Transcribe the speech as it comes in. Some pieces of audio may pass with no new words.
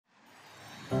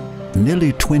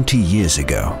Nearly 20 years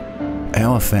ago,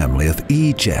 our family of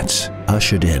E-Jets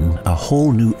ushered in a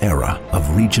whole new era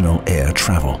of regional air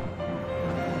travel.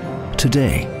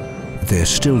 Today, they're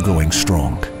still going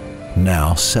strong, now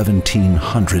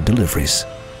 1,700 deliveries,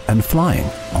 and flying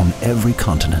on every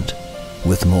continent,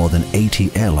 with more than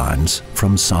 80 airlines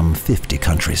from some 50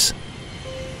 countries.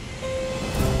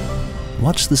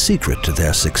 What's the secret to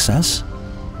their success?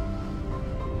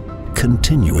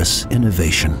 Continuous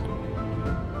innovation.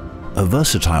 A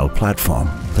versatile platform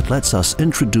that lets us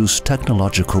introduce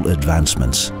technological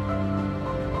advancements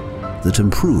that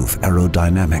improve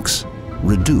aerodynamics,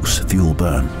 reduce fuel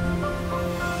burn,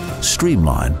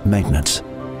 streamline maintenance,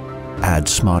 add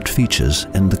smart features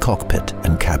in the cockpit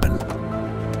and cabin.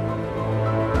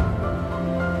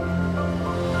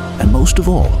 And most of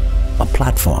all, a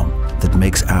platform that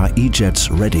makes our E-Jets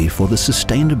ready for the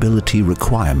sustainability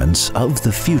requirements of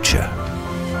the future.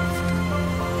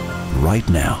 Right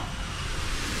now.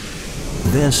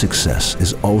 Their success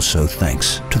is also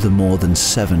thanks to the more than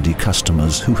 70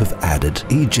 customers who have added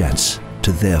E-Jets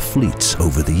to their fleets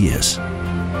over the years.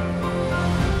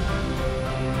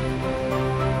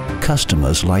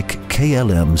 Customers like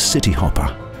KLM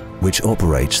Cityhopper, which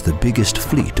operates the biggest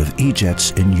fleet of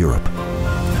E-Jets in Europe,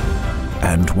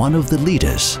 and one of the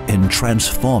leaders in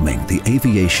transforming the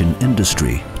aviation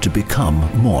industry to become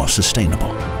more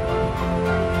sustainable.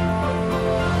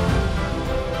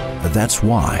 That's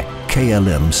why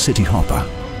KLM Cityhopper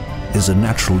is a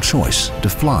natural choice to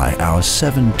fly our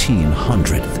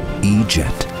 1,700th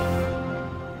E-Jet.